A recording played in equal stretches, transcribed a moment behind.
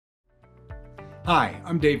Hi,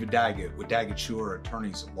 I'm David Daggett with Daggett Shuler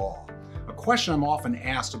Attorneys at Law. A question I'm often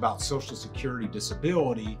asked about Social Security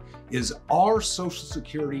disability is, are Social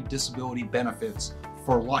Security disability benefits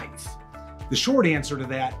for life? The short answer to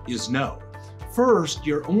that is no. First,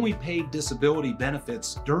 you're only paid disability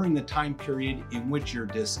benefits during the time period in which you're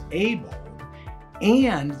disabled,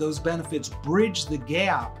 and those benefits bridge the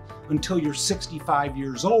gap until you're 65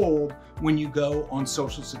 years old when you go on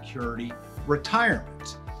Social Security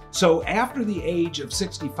retirement. So after the age of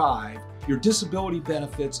 65, your disability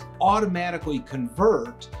benefits automatically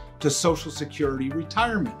convert to Social Security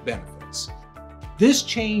retirement benefits. This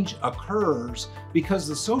change occurs because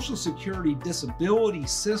the Social Security disability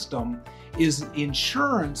system is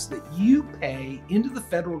insurance that you pay into the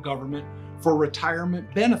federal government for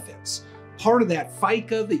retirement benefits. Part of that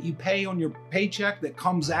FICA that you pay on your paycheck that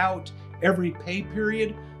comes out every pay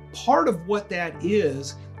period, part of what that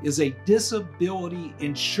is a disability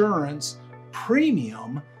insurance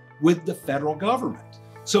premium with the federal government.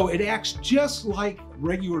 So it acts just like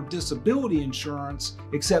regular disability insurance,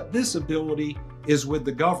 except this ability is with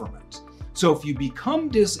the government. So if you become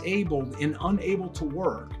disabled and unable to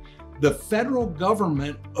work, the federal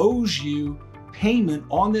government owes you payment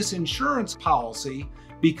on this insurance policy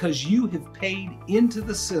because you have paid into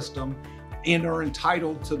the system and are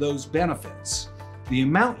entitled to those benefits. The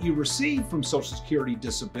amount you receive from Social Security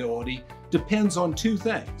disability depends on two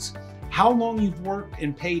things: how long you've worked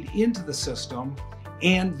and paid into the system,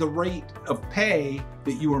 and the rate of pay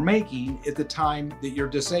that you are making at the time that you're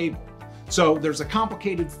disabled. So there's a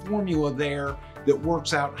complicated formula there that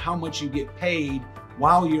works out how much you get paid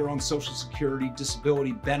while you're on Social Security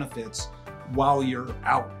disability benefits while you're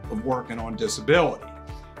out of work and on disability.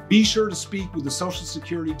 Be sure to speak with the Social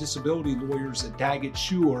Security disability lawyers at Daggett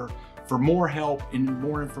Shuler for more help and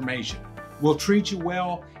more information. We'll treat you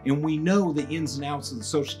well, and we know the ins and outs of the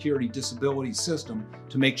Social Security disability system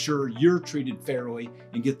to make sure you're treated fairly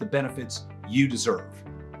and get the benefits you deserve.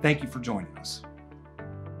 Thank you for joining us.